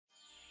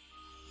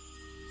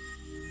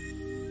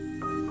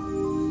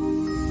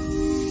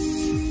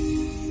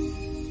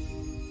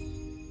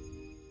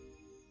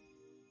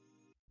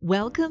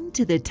Welcome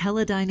to the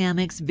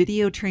Teledynamics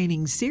video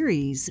training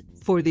series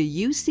for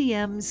the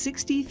UCM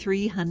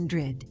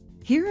 6300.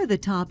 Here are the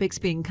topics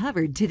being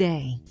covered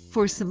today.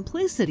 For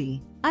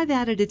simplicity, I've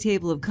added a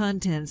table of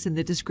contents in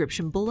the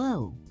description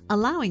below,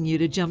 allowing you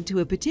to jump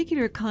to a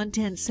particular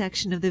content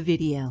section of the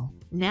video.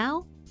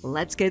 Now,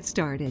 let's get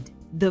started.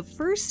 The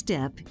first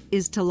step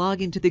is to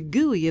log into the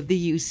GUI of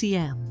the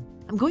UCM.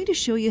 I'm going to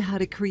show you how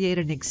to create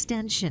an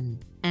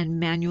extension and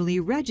manually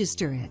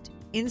register it.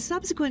 In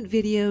subsequent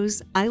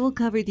videos, I will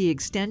cover the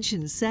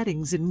extension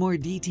settings in more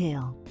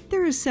detail.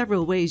 There are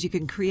several ways you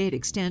can create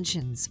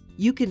extensions.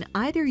 You can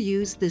either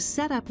use the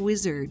Setup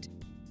Wizard,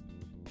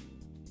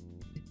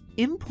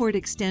 import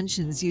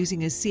extensions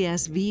using a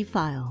CSV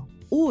file,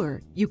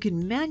 or you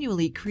can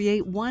manually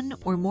create one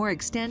or more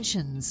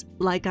extensions,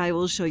 like I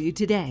will show you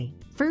today.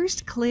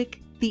 First,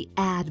 click the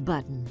Add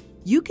button.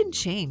 You can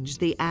change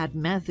the add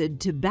method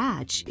to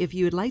batch if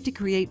you would like to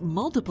create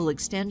multiple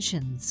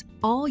extensions,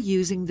 all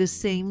using the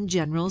same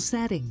general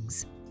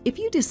settings. If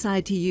you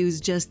decide to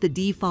use just the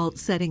default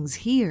settings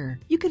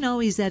here, you can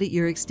always edit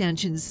your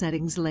extension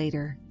settings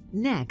later.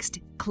 Next,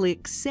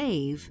 click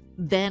Save,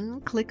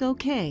 then click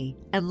OK,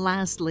 and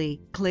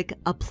lastly, click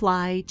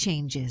Apply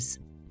Changes.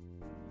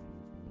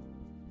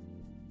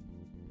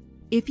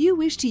 If you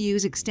wish to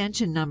use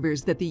extension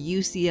numbers that the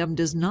UCM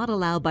does not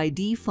allow by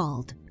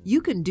default, you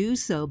can do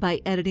so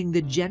by editing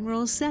the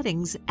general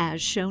settings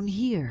as shown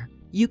here.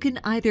 You can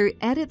either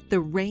edit the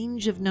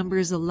range of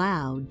numbers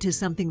allowed to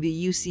something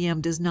the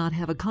UCM does not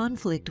have a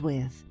conflict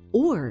with,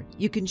 or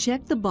you can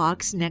check the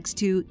box next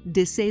to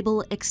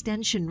Disable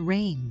Extension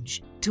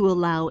Range to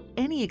allow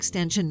any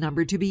extension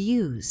number to be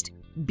used.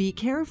 Be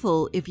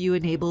careful if you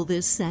enable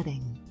this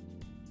setting.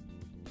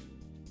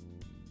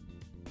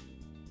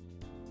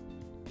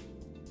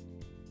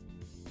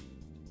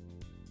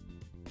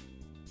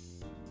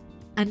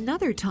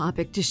 Another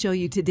topic to show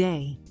you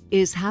today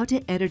is how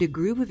to edit a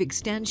group of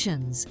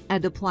extensions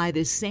and apply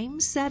the same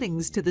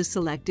settings to the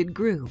selected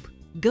group.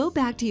 Go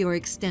back to your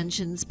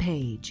extensions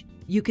page.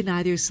 You can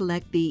either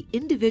select the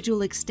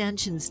individual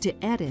extensions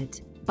to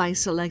edit by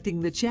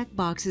selecting the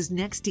checkboxes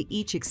next to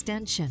each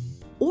extension,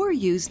 or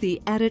use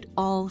the Edit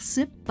All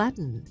SIP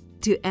button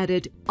to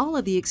edit all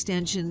of the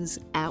extensions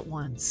at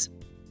once.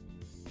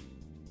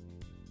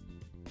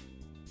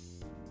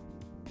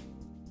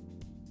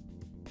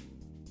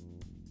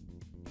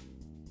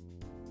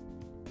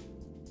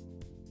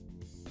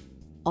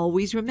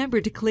 Always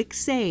remember to click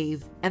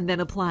Save and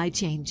then Apply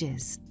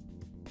Changes.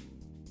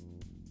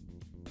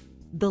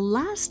 The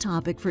last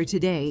topic for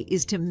today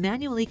is to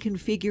manually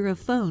configure a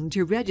phone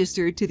to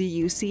register to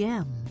the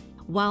UCM.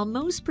 While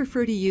most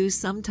prefer to use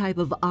some type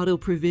of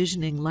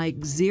auto-provisioning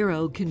like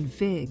zero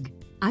config,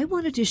 I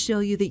wanted to show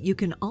you that you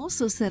can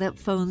also set up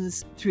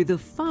phones through the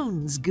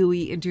Phones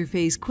GUI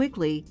interface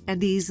quickly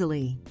and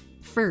easily.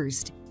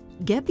 First,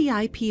 get the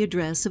IP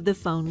address of the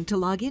phone to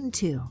log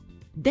into.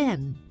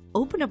 Then,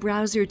 open a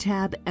browser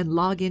tab and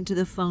log into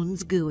the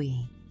phone's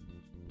GUI.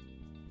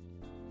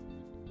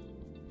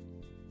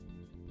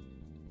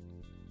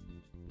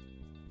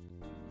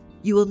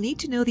 You will need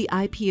to know the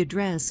IP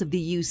address of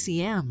the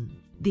UCM,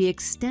 the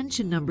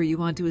extension number you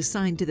want to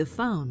assign to the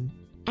phone,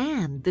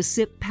 and the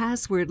SIP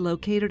password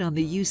located on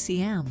the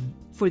UCM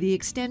for the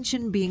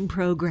extension being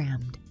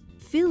programmed.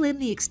 Fill in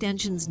the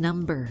extension's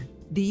number,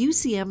 the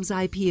UCM's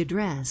IP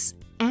address,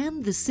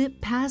 and the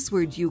SIP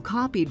password you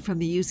copied from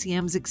the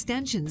UCM's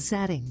extension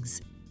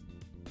settings.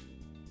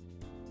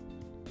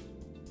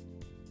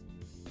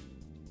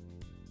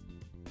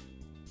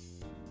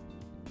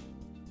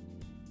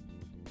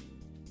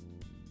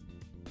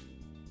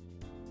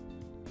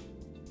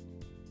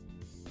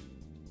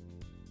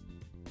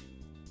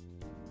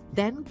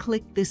 Then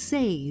click the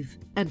Save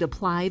and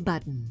Apply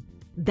button.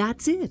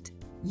 That's it!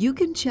 You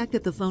can check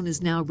that the phone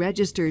is now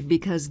registered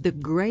because the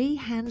gray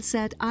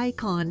handset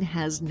icon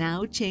has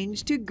now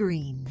changed to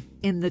green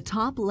in the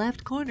top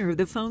left corner of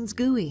the phone's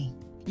GUI.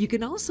 You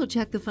can also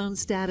check the phone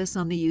status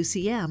on the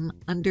UCM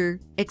under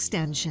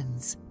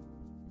Extensions.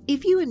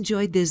 If you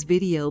enjoyed this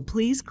video,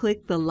 please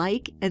click the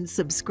like and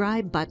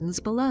subscribe buttons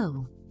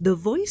below. The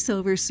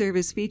voiceover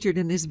service featured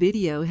in this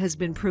video has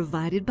been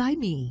provided by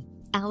me,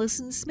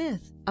 Allison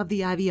Smith of the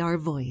IVR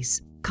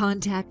Voice.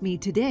 Contact me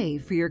today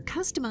for your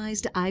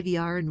customized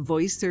IVR and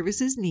voice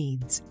services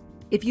needs.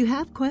 If you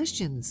have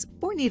questions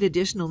or need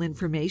additional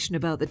information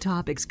about the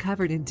topics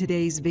covered in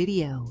today's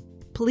video,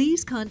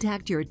 please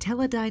contact your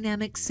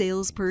Teledynamics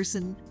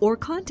salesperson or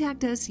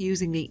contact us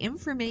using the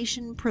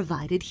information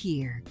provided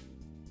here.